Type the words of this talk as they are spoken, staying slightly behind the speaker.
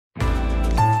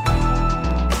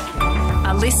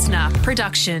listener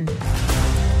production.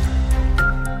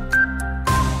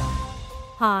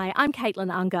 Hi, I'm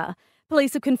Caitlin Unger.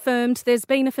 Police have confirmed there's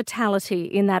been a fatality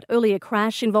in that earlier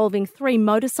crash involving 3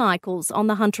 motorcycles on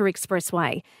the Hunter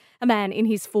Expressway. A man in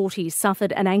his 40s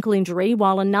suffered an ankle injury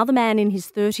while another man in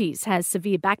his 30s has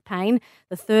severe back pain,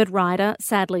 the third rider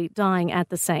sadly dying at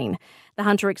the scene. The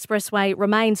Hunter Expressway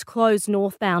remains closed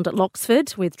northbound at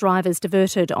Loxford, with drivers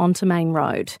diverted onto Main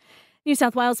Road. New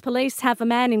South Wales Police have a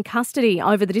man in custody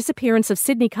over the disappearance of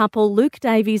Sydney couple Luke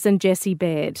Davies and Jessie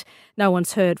Baird. No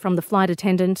one's heard from the flight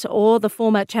attendant or the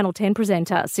former Channel 10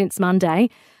 presenter since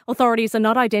Monday. Authorities are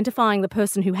not identifying the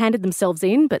person who handed themselves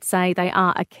in, but say they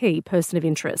are a key person of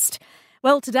interest.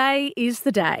 Well, today is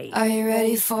the day. Are you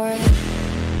ready for it?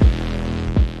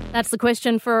 That's the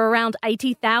question for around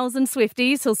 80,000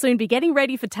 Swifties who'll soon be getting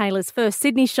ready for Taylor's first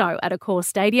Sydney show at Accor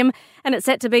Stadium. And it's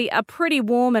set to be a pretty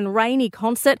warm and rainy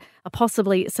concert. A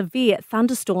possibly severe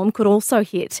thunderstorm could also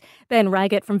hit. Ben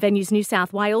Raggett from Venues New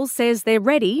South Wales says they're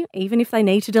ready, even if they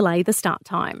need to delay the start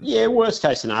time. Yeah, worst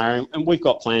case scenario. And we've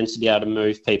got plans to be able to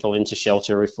move people into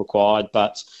shelter if required.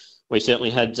 But we certainly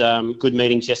had good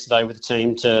meetings yesterday with the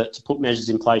team to put measures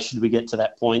in place should we get to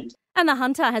that point. And the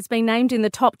Hunter has been named in the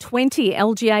top 20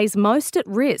 LGAs most at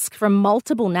risk from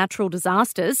multiple natural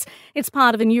disasters. It's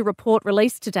part of a new report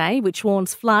released today which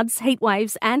warns floods, heat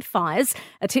waves and fires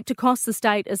are tipped to cost the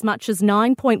state as much as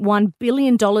 $9.1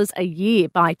 billion a year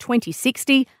by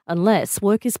 2060 unless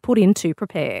work is put in to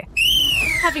prepare.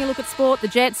 Having a look at sport, the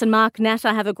Jets and Mark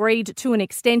Natter have agreed to an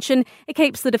extension. It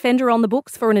keeps the defender on the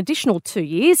books for an additional 2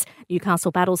 years.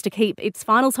 Newcastle battles to keep its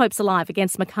finals hopes alive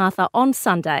against Macarthur on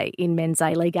Sunday in Men's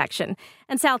A-League action.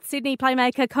 And South Sydney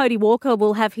playmaker Cody Walker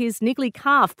will have his niggly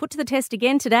calf put to the test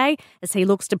again today as he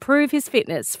looks to prove his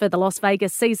fitness for the Las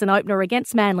Vegas season opener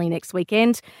against Manly next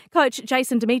weekend. Coach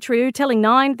Jason Demetriou telling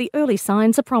Nine the early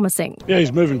signs are promising. Yeah,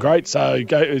 he's moving great, so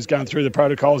he's going through the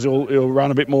protocols. He'll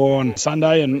run a bit more on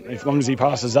Sunday, and as long as he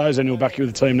passes those, then he'll back you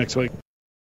with the team next week.